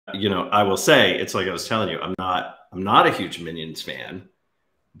I will say, it's like I was telling you, I'm not a huge Minions fan,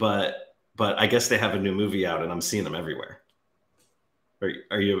 but I guess they have a new movie out and I'm seeing them everywhere.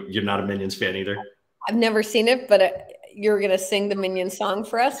 You're not a Minions fan either? I've never seen it, but you're going to sing the Minions song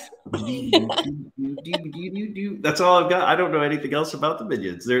for us? That's all I've got. I don't know anything else about the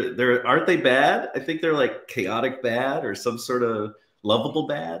Minions. Aren't they bad? I think they're like chaotic bad or some sort of lovable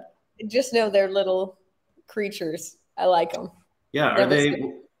bad. Just know they're little creatures. I like them. Yeah.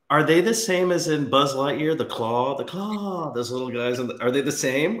 Are they the same as in Buzz Lightyear? The claw, those little guys. Are they the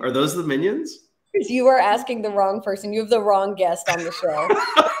same? Are those the Minions? You are asking the wrong person. You have the wrong guest on the show.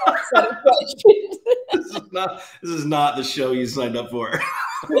 This is not the show you signed up for.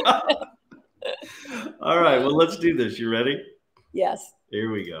 All right, well, let's do this. You ready? Yes.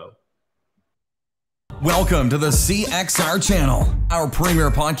 Here we go. Welcome to the CXR channel, our premier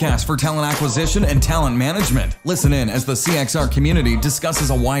podcast for talent acquisition and talent management. Listen in as the CXR community discusses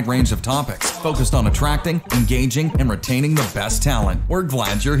a wide range of topics focused on attracting, engaging, and retaining the best talent. We're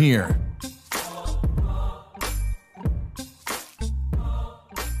glad you're here.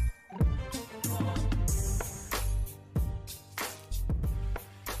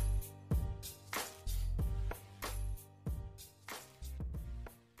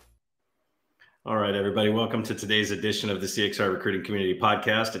 All right, everybody, welcome to today's edition of the CXR Recruiting Community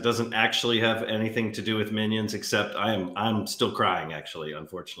Podcast. It doesn't actually have anything to do with Minions, except I'm still crying, actually,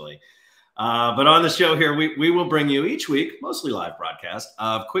 unfortunately. But on the show here, we will bring you each week, mostly live broadcast,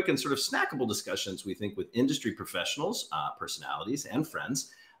 of quick and sort of snackable discussions, we think, with industry professionals, personalities, and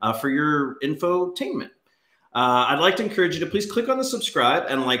friends for your infotainment. I'd like to encourage you to please click on the subscribe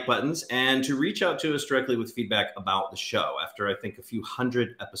and like buttons and to reach out to us directly with feedback about the show. After, I think, a few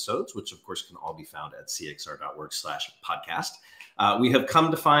hundred episodes, which of course can all be found at cxr.org/podcast, we have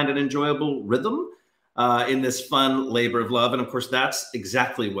come to find an enjoyable rhythm in this fun labor of love. And of course, that's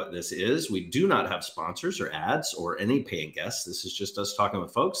exactly what this is. We do not have sponsors or ads or any paying guests. This is just us talking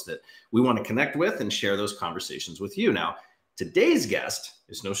with folks that we want to connect with and share those conversations with you. Now, today's guest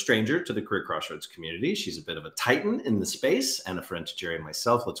is no stranger to the Career Crossroads community. She's a bit of a titan in the space and a friend to Jerry and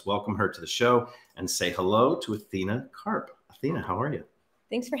myself. Let's welcome her to the show and say hello to Athena Karp. Athena, how are you?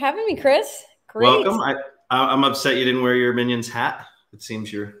 Thanks for having me, Chris. Great. Welcome. I'm upset you didn't wear your Minions hat. It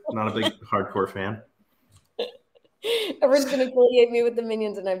seems you're not a big hardcore fan. Everyone's going to affiliate me with the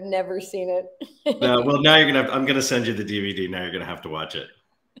Minions, and I've never seen it. Well, now I'm going to send you the DVD. Now you're going to have to watch it.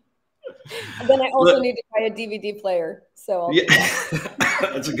 And then I also need to buy a DVD player. So yeah.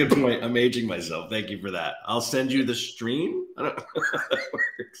 That's a good point. I'm aging myself. Thank you for that. I'll send you the stream. I don't know how that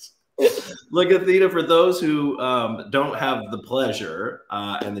works. Look, Athena, for those who don't have the pleasure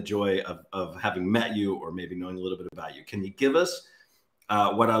and the joy of having met you or maybe knowing a little bit about you, can you give us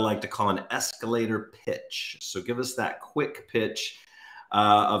what I like to call an escalator pitch? So give us that quick pitch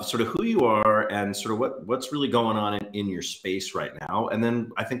of sort of who you are and sort of what's really going on in your space right now. And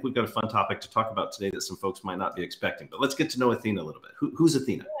then I think we've got a fun topic to talk about today that some folks might not be expecting. But let's get to know Athena a little bit. Who's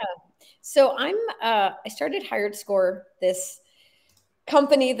Athena? Yeah. So I started HiredScore, this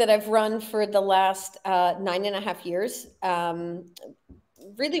company that I've run for the last 9.5 years,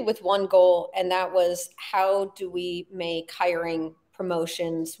 really with one goal, and that was how do we make hiring,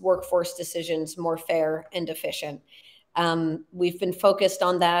 promotions, workforce decisions more fair and efficient. We've been focused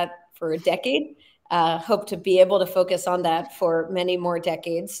on that for a decade, hope to be able to focus on that for many more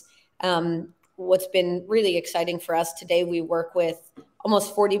decades. What's been really exciting for us today, we work with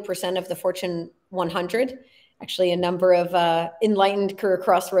almost 40% of the Fortune 100, actually a number of enlightened Career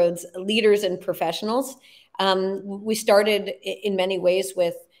Crossroads leaders and professionals. We started in many ways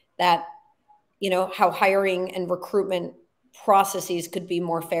with that, how hiring and recruitment processes could be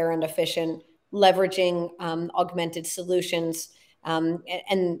more fair and efficient, leveraging augmented solutions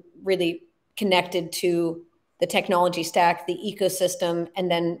and really connected to the technology stack, the ecosystem, and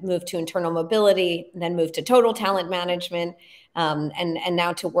then move to internal mobility, and then move to total talent management, and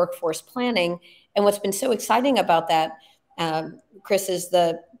now to workforce planning. And what's been so exciting about that, Chris, is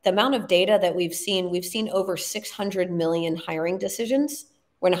the amount of data that we've seen. We've seen over 600 million hiring decisions.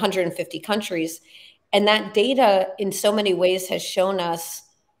 We're in 150 countries. And that data in so many ways has shown us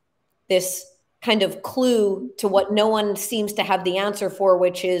this kind of clue to what no one seems to have the answer for,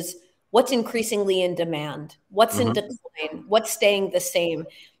 which is what's increasingly in demand, what's in decline, what's staying the same.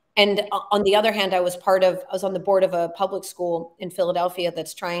 And on the other hand, I was on the board of a public school in Philadelphia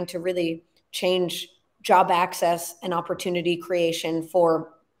that's trying to really change job access and opportunity creation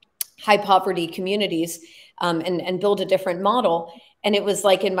for high poverty communities, and build a different model. And it was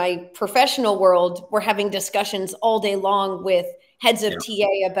like in my professional world, we're having discussions all day long with heads of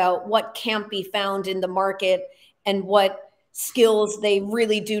TA about what can't be found in the market and what skills they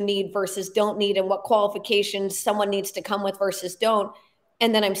really do need versus don't need, and what qualifications someone needs to come with versus don't.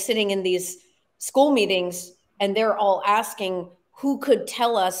 And then I'm sitting in these school meetings and they're all asking, who could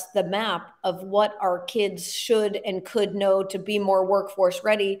tell us the map of what our kids should and could know to be more workforce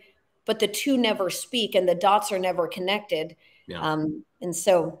ready? But the two never speak and the dots are never connected. Yeah. And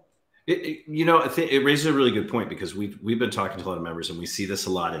so, I think it raises a really good point, because we've been talking to a lot of members, and we see this a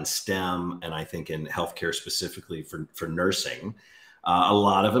lot in STEM, and I think in healthcare specifically for nursing. A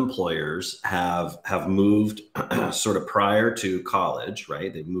lot of employers have moved sort of prior to college,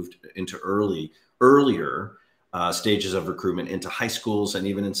 right? They've moved into earlier stages of recruitment into high schools, and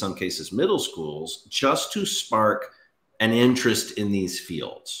even in some cases middle schools, just to spark an interest in these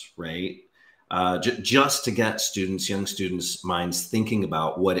fields, right? Just to get young students' minds thinking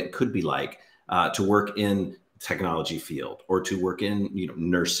about what it could be like to work in technology field, or to work in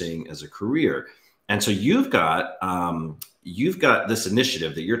nursing as a career. And so you've got this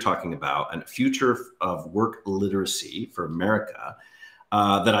initiative that you're talking about, a future of work literacy for America,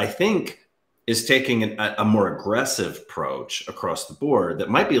 that I think is taking a more aggressive approach across the board that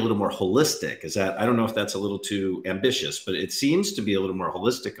might be a little more holistic. I don't know if that's a little too ambitious, but it seems to be a little more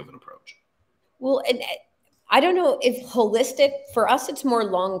holistic of an approach. Well, and I don't know if holistic, for us, it's more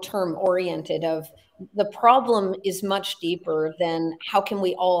long-term oriented. Of the problem is much deeper than how can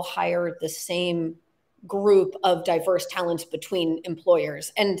we all hire the same group of diverse talents between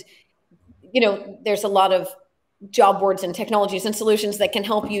employers. And, there's a lot of job boards and technologies and solutions that can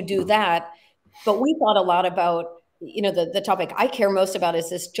help you do that. But we thought a lot about, the topic I care most about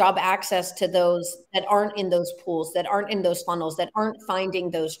is this job access to those that aren't in those pools, that aren't in those funnels, that aren't finding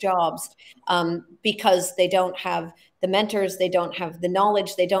those jobs because they don't have the mentors, they don't have the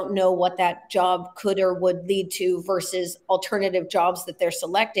knowledge, they don't know what that job could or would lead to versus alternative jobs that they're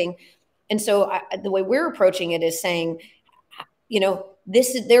selecting. And so the way we're approaching it is saying,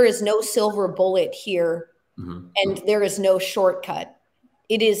 there is no silver bullet here, and there is no shortcut.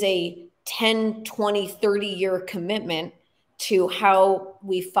 It is a 10, 20, 30-year commitment to how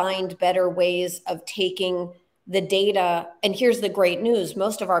we find better ways of taking the data. And here's the great news.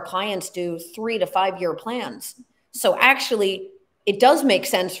 Most of our clients do 3 to 5 year plans. So actually, it does make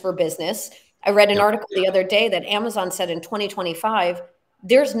sense for business. I read an article the other day that Amazon said in 2025,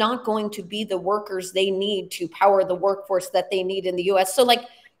 there's not going to be the workers they need to power the workforce that they need in the US. So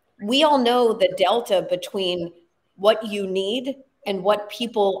we all know the delta between what you need and what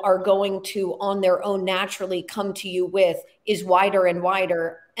people are going to on their own naturally come to you with is wider and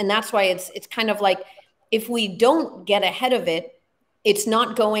wider. And that's why it's kind of like, if we don't get ahead of it, it's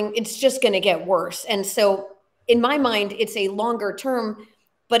just going to get worse. And so in my mind, it's a longer term,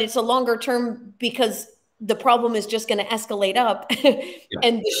 but it's a longer term because the problem is just going to escalate up.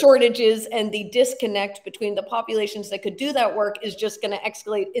 And the shortages and the disconnect between the populations that could do that work is just going to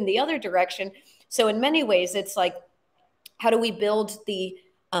escalate in the other direction. So in many ways, it's like, how do we build the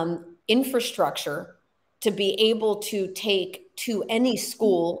infrastructure to be able to take to any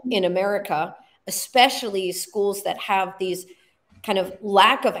school in America, especially schools that have these kind of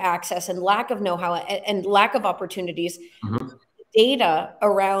lack of access and lack of know-how and lack of opportunities, data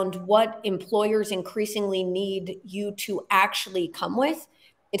around what employers increasingly need you to actually come with.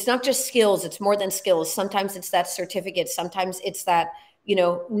 It's not just skills, it's more than skills. Sometimes it's that certificate, sometimes it's that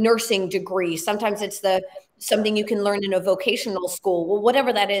nursing degree, sometimes it's something you can learn in a vocational school, well,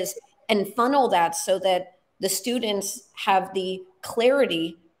 whatever that is, and funnel that so that the students have the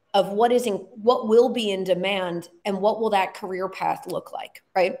clarity of what will be in demand and what will that career path look like,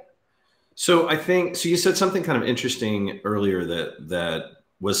 right? So you said something kind of interesting earlier that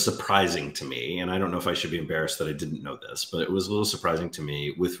was surprising to me, and I don't know if I should be embarrassed that I didn't know this, but it was a little surprising to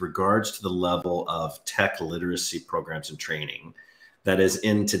me with regards to the level of tech literacy programs and training that is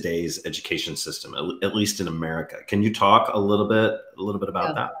in today's education system, at least in America. Can you talk a little bit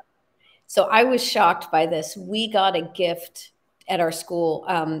about that? So I was shocked by this. We got a gift at our school,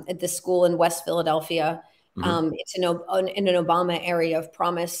 at the school in West Philadelphia. It's in an Obama area of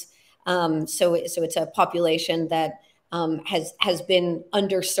promise. So it's a population that has been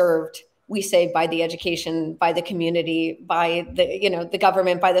underserved, we say, by the education, by the community, by the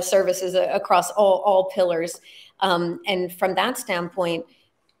government, by the services across all pillars. And from that standpoint,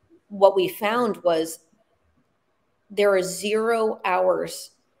 what we found was there are 0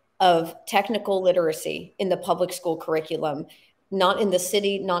 hours of technical literacy in the public school curriculum, not in the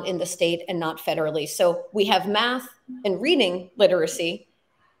city, not in the state, and not federally. So we have math and reading literacy,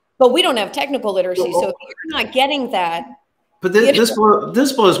 but we don't have technical literacy. So if you're not getting that, But this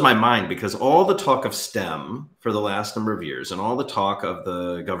blows my mind, because all the talk of STEM for the last number of years, and all the talk of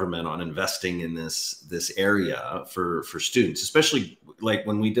the government on investing in this area for students, especially like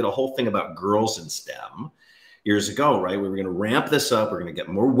when we did a whole thing about girls in STEM years ago, right? We were going to ramp this up. We're going to get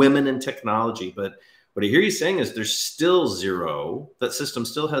more women in technology. But what I hear you saying is there's still that system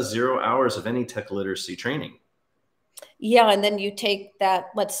still has 0 hours of any tech literacy training. Yeah. And then you take that,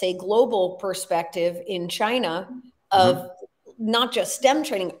 let's say, global perspective in China of not just STEM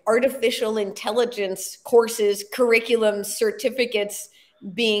training, artificial intelligence courses, curriculums, certificates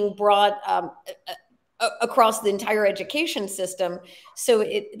being brought across the entire education system. So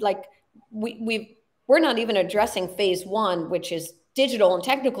we're not even addressing phase one, which is digital and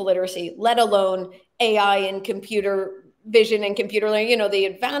technical literacy, let alone AI and computer vision and computer learning, the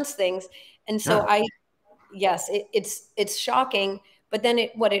advanced things. And so yes, it's shocking, but then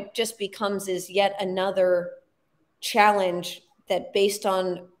what it just becomes is yet another challenge that, based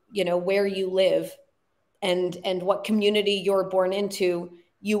on, where you live and what community you're born into,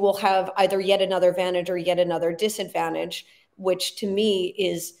 you will have either yet another advantage or yet another disadvantage, which to me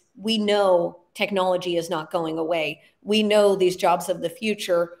is, we know technology is not going away. We know these jobs of the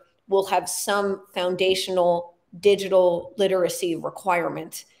future will have some foundational digital literacy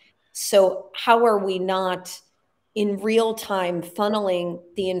requirement. So how are we not in real time funneling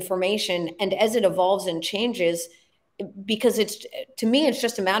the information, and as it evolves and changes, because to me, it's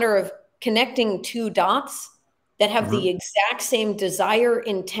just a matter of connecting two dots that have the exact same desire,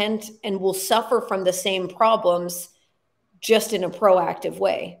 intent, and will suffer from the same problems, just in a proactive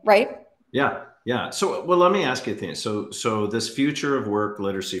way, right? Yeah. Yeah. So, well, let me ask you a thing. So this Future of Work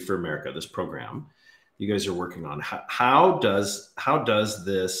Literacy for America, this program you guys are working on, how does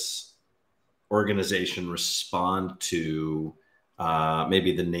this organization respond to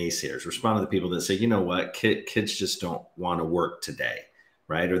maybe the naysayers, respond to the people that say, you know what, kids just don't want to work today,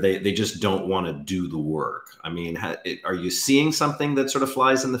 right? Or they just don't want to do the work. I mean, are you seeing something that sort of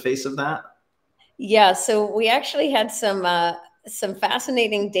flies in the face of that? Yeah. So we actually had some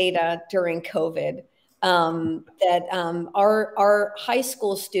fascinating data during COVID that our high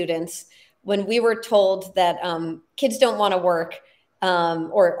school students, when we were told that kids don't want to work,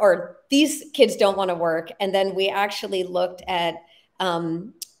 or these kids don't want to work, and then we actually looked at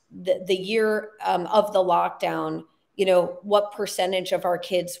the year of the lockdown, what percentage of our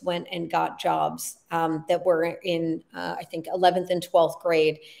kids went and got jobs that were in, I think, 11th and 12th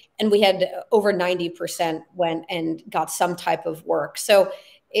grade. And we had over 90% went and got some type of work. So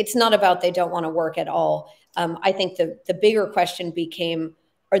it's not about they don't want to work at all. I think the bigger question became,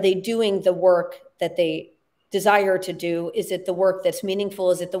 are they doing the work that they desire to do? Is it the work that's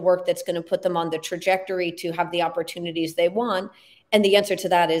meaningful? Is it the work that's going to put them on the trajectory to have the opportunities they want? And the answer to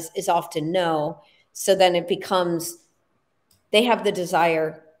that is often no. So then it becomes, they have the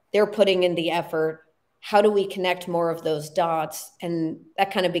desire, they're putting in the effort. How do we connect more of those dots? And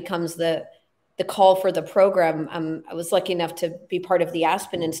that kind of becomes the call for the program. I was lucky enough to be part of the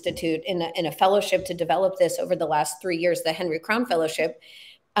Aspen Institute in a fellowship to develop this over the last 3 years, the Henry Crown Fellowship.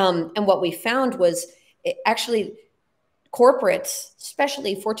 And what we found was actually corporates,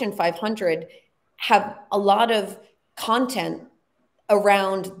 especially Fortune 500, have a lot of content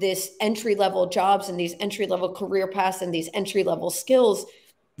around this entry-level jobs and these entry-level career paths and these entry-level skills.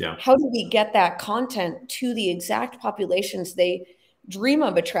 Yeah. How do we get that content to the exact populations they dream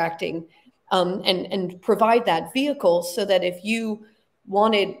of attracting, and provide that vehicle so that if you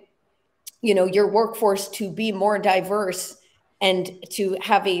wanted, your workforce to be more diverse and to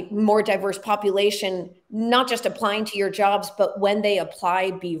have a more diverse population, not just applying to your jobs, but when they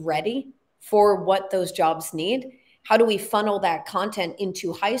apply, be ready for what those jobs need? How do we funnel that content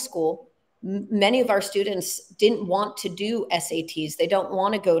into high school? Many of our students didn't want to do SATs. They don't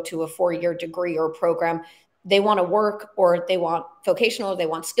want to go to a 4-year degree or program. They want to work, or they want vocational, or they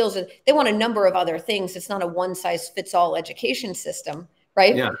want skills, and they want a number of other things. It's not a one-size-fits-all education system,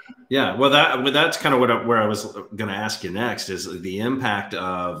 right? Yeah. Yeah. Well, that's kind of where I was going to ask you next, is the impact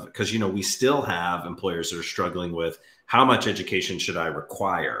of, because, we still have employers that are struggling with how much education should I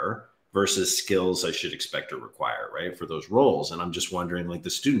require versus skills I should expect or require, right, for those roles. And I'm just wondering, like, the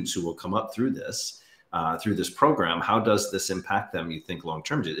students who will come up through this program, how does this impact them, you think, long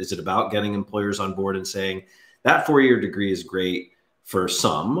term? Is it about getting employers on board and saying that 4-year degree is great for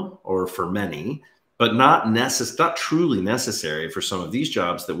some or for many, but not truly necessary for some of these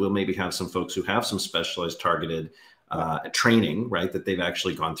jobs that will maybe have some folks who have some specialized targeted training, right, that they've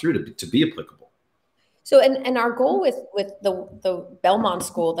actually gone through to be applicable? So, and our goal with the Belmont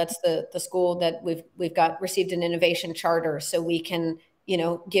School, that's the school that we've received an innovation charter, so we can,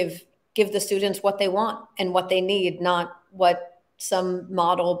 give give the students what they want and what they need, not what some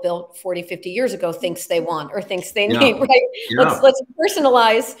model built 40, 50 years ago thinks they want or thinks they need, right? Yeah. Let's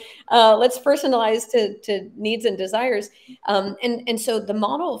personalize, to needs and desires. And so the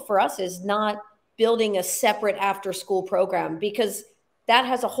model for us is not building a separate after school program, because that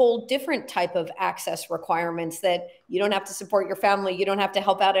has a whole different type of access requirements that you don't have to support your family. You don't have to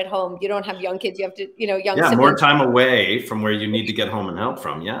help out at home. You don't have young kids. You have to, young siblings. More time away from where you need to get home and help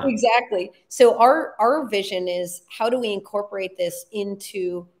from. Yeah, exactly. So our vision is, how do we incorporate this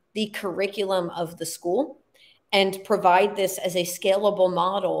into the curriculum of the school and provide this as a scalable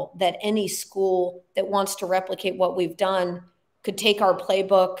model that any school that wants to replicate what we've done could take our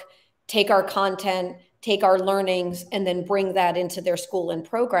playbook, take our content, take our learnings, and then bring that into their school and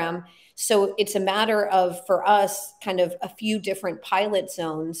program. So it's a matter of, for us, kind of a few different pilot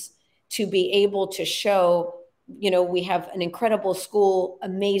zones to be able to show, we have an incredible school,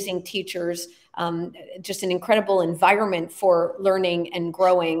 amazing teachers, just an incredible environment for learning and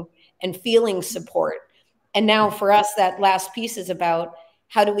growing and feeling support. And now for us, that last piece is about,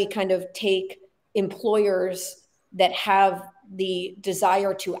 how do we kind of take employers that have the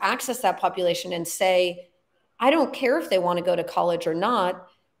desire to access that population and say, I don't care if they want to go to college or not.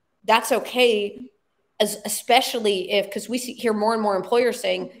 That's okay, especially if, because we hear more and more employers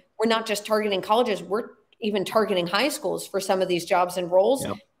saying, we're not just targeting colleges, we're even targeting high schools for some of these jobs and roles.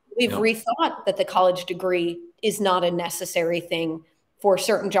 Yep. We've rethought that the college degree is not a necessary thing for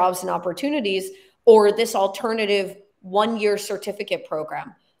certain jobs and opportunities, or this alternative one-year certificate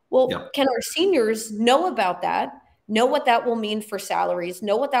program. Well, can our seniors know about that? Know what that will mean for salaries,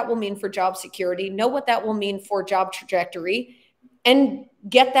 know what that will mean for job security, know what that will mean for job trajectory, and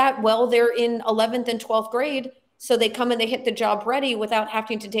get that while they're in 11th and 12th grade, so they come and they hit the job ready without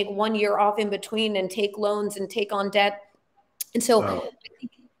having to take 1 year off in between and take loans and take on debt. And so,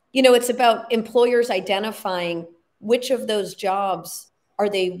 it's about employers identifying which of those jobs are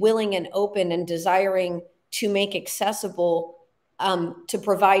they willing and open and desiring to make accessible, to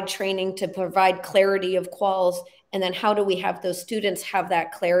provide training, to provide clarity of quals. And then how do we have those students have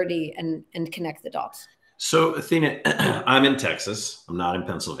that clarity and connect the dots? So Athena, I'm in Texas. I'm not in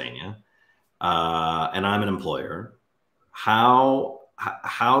Pennsylvania. And I'm an employer. How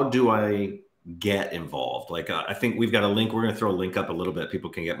do I get involved? Like, I think we've got a link. We're going to throw a link up a little bit. People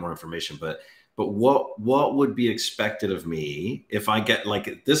can get more information, but what would be expected of me if I get,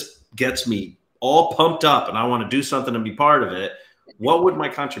 like, this gets me all pumped up and I want to do something and be part of it? What would my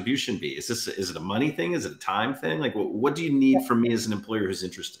contribution be? Is it a money thing? Is it a time thing? Like, what do you need from me as an employer who's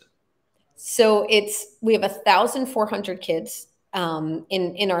interested? So we have 1,400 kids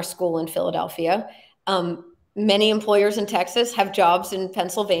in our school in Philadelphia. Many employers in Texas have jobs in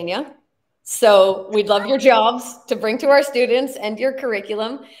Pennsylvania. So we'd love your jobs to bring to our students and your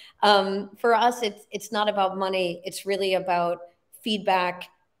curriculum. For us, it's not about money. It's really about feedback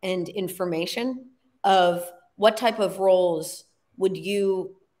and information of what type of roles would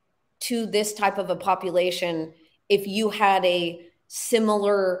you, to this type of a population, if you had a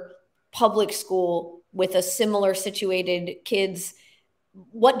similar public school with a similar situated kids,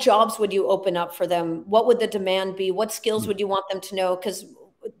 what jobs would you open up for them? What would the demand be? What skills would you want them to know? Because,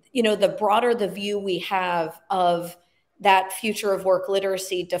 the broader the view we have of that future of work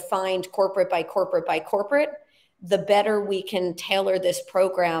literacy defined corporate by corporate by corporate, the better we can tailor this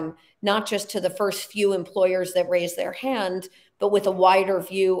program, not just to the first few employers that raise their hand, but with a wider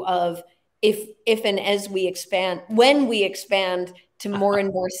view of if and as we expand, when we expand to more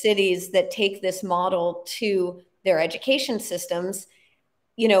and more cities that take this model to their education systems,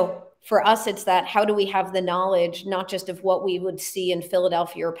 for us, it's that, how do we have the knowledge, not just of what we would see in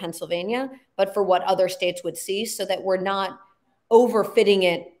Philadelphia or Pennsylvania, but for what other states would see, so that we're not overfitting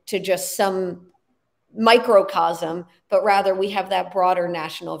it to just some microcosm, but rather we have that broader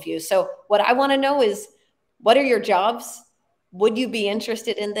national view. So what I want to know is, what are your jobs? Would you be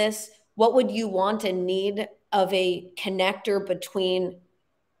interested in this? What would you want and need of a connector between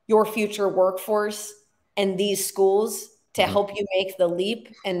your future workforce and these schools to help you make the leap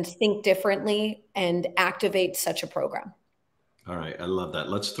and think differently and activate such a program? All right. I love that.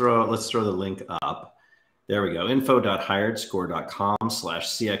 Let's throw the link up. There we go.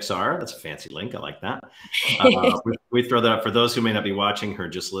 info.hiredscore.com/CXR. That's a fancy link. I like that. We throw that up for those who may not be watching or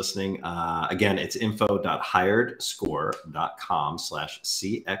just listening. Again, it's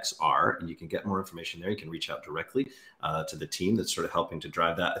info.hiredscore.com/CXR. And you can get more information there. You can reach out directly to the team that's sort of helping to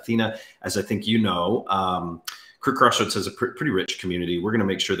drive that. Athena, as I think Career Crossroads has a pretty rich community. We're going to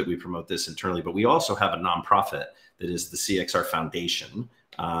make sure that we promote this internally, but we also have a nonprofit that is the CXR Foundation,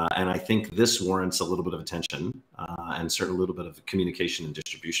 And I think this warrants a little bit of attention and certainly a little bit of communication and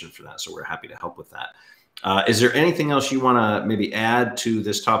distribution for that. So we're happy to help with that. Is there anything else you want to maybe add to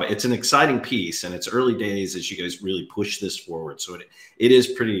this topic? It's an exciting piece, and it's early days as you guys really push this forward. So it is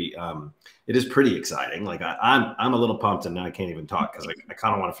pretty exciting. Like I'm a little pumped, and now I can't even talk because I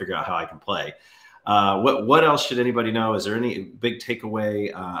kind of want to figure out how I can play. What else should anybody know? Is there any big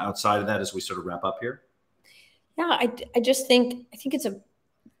takeaway outside of that as we sort of wrap up here? Yeah, I just think it's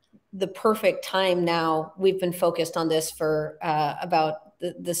the perfect time now. We've been focused on this for about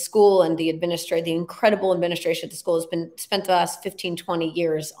the school and the incredible administration at the school has been spent the last 15, 20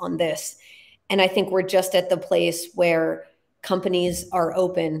 years on this. And I think we're just at the place where companies are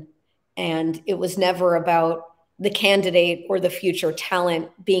open, and it was never about the candidate or the future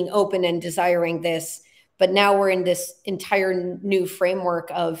talent being open and desiring this. But now we're in this entire new framework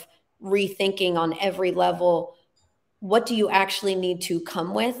of rethinking on every level. What do you actually need to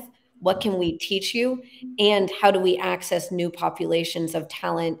come with? What can we teach you? And how do we access new populations of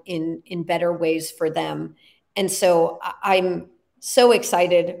talent in better ways for them? And so I'm so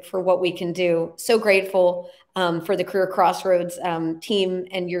excited for what we can do. So grateful for the Career Crossroads team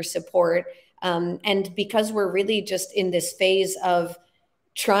and your support. And because we're really just in this phase of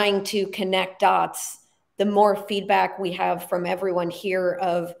trying to connect dots, the more feedback we have from everyone here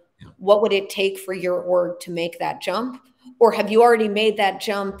of what would it take for your org to make that jump? Or have you already made that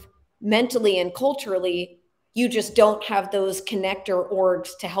jump mentally and culturally? You just don't have those connector orgs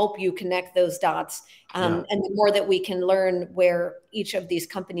to help you connect those dots. And the more that we can learn where each of these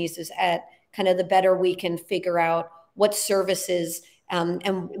companies is at, kind of the better we can figure out what services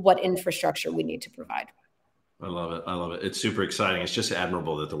and what infrastructure we need to provide. I love it. I love it. It's super exciting. It's just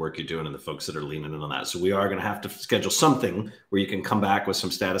admirable that the work you're doing and the folks that are leaning in on that. So we are going to have to schedule something where you can come back with some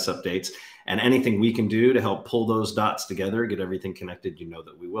status updates, and anything we can do to help pull those dots together, get everything connected, you know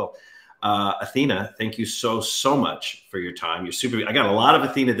that we will. Athena, thank you so much for your time. You're super. I got a lot of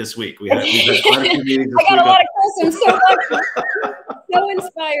Athena this week. We've had quite a few meetings this week. I got a lot of questions. So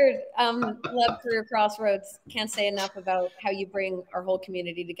inspired. Love Career Crossroads. Can't say enough about how you bring our whole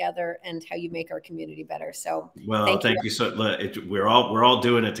community together and how you make our community better. So thank you. So we're all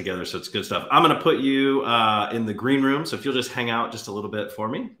doing it together. So it's good stuff. I'm going to put you in the green room. So if you'll just hang out just a little bit for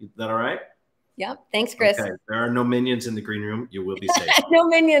me, is that all right? Yeah. Thanks, Chris. Okay. There are no minions in the green room. You will be safe. No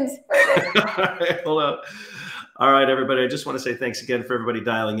minions. All right, hold up. All right, everybody. I just want to say thanks again for everybody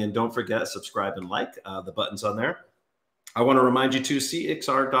dialing in. Don't forget, subscribe and like the buttons on there. I want to remind you too,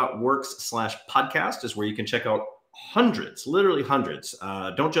 cxr.works/podcast is where you can check out hundreds, literally hundreds.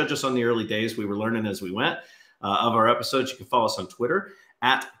 Don't judge us on the early days. We were learning as we went of our episodes. You can follow us on Twitter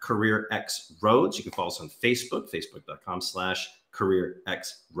at CareerXRoads. You can follow us on Facebook,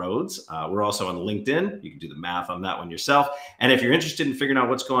 facebook.com/CareerXRoads. We're also on LinkedIn. You can do the math on that one yourself. And if you're interested in figuring out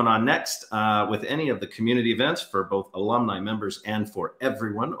what's going on next with any of the community events for both alumni members and for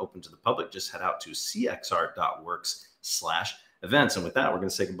everyone open to the public, just head out to cxr.works/events. And with that, we're going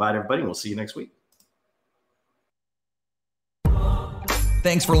to say goodbye to everybody, and we'll see you next week.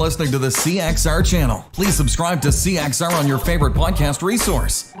 Thanks for listening to the CXR channel. Please subscribe to CXR on your favorite podcast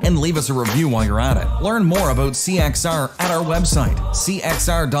resource and leave us a review while you're at it. Learn more about CXR at our website,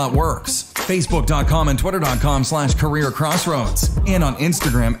 cxr.works, facebook.com and twitter.com/careercrossroads, and on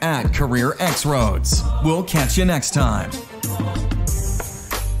Instagram at CareerXRoads. We'll catch you next time.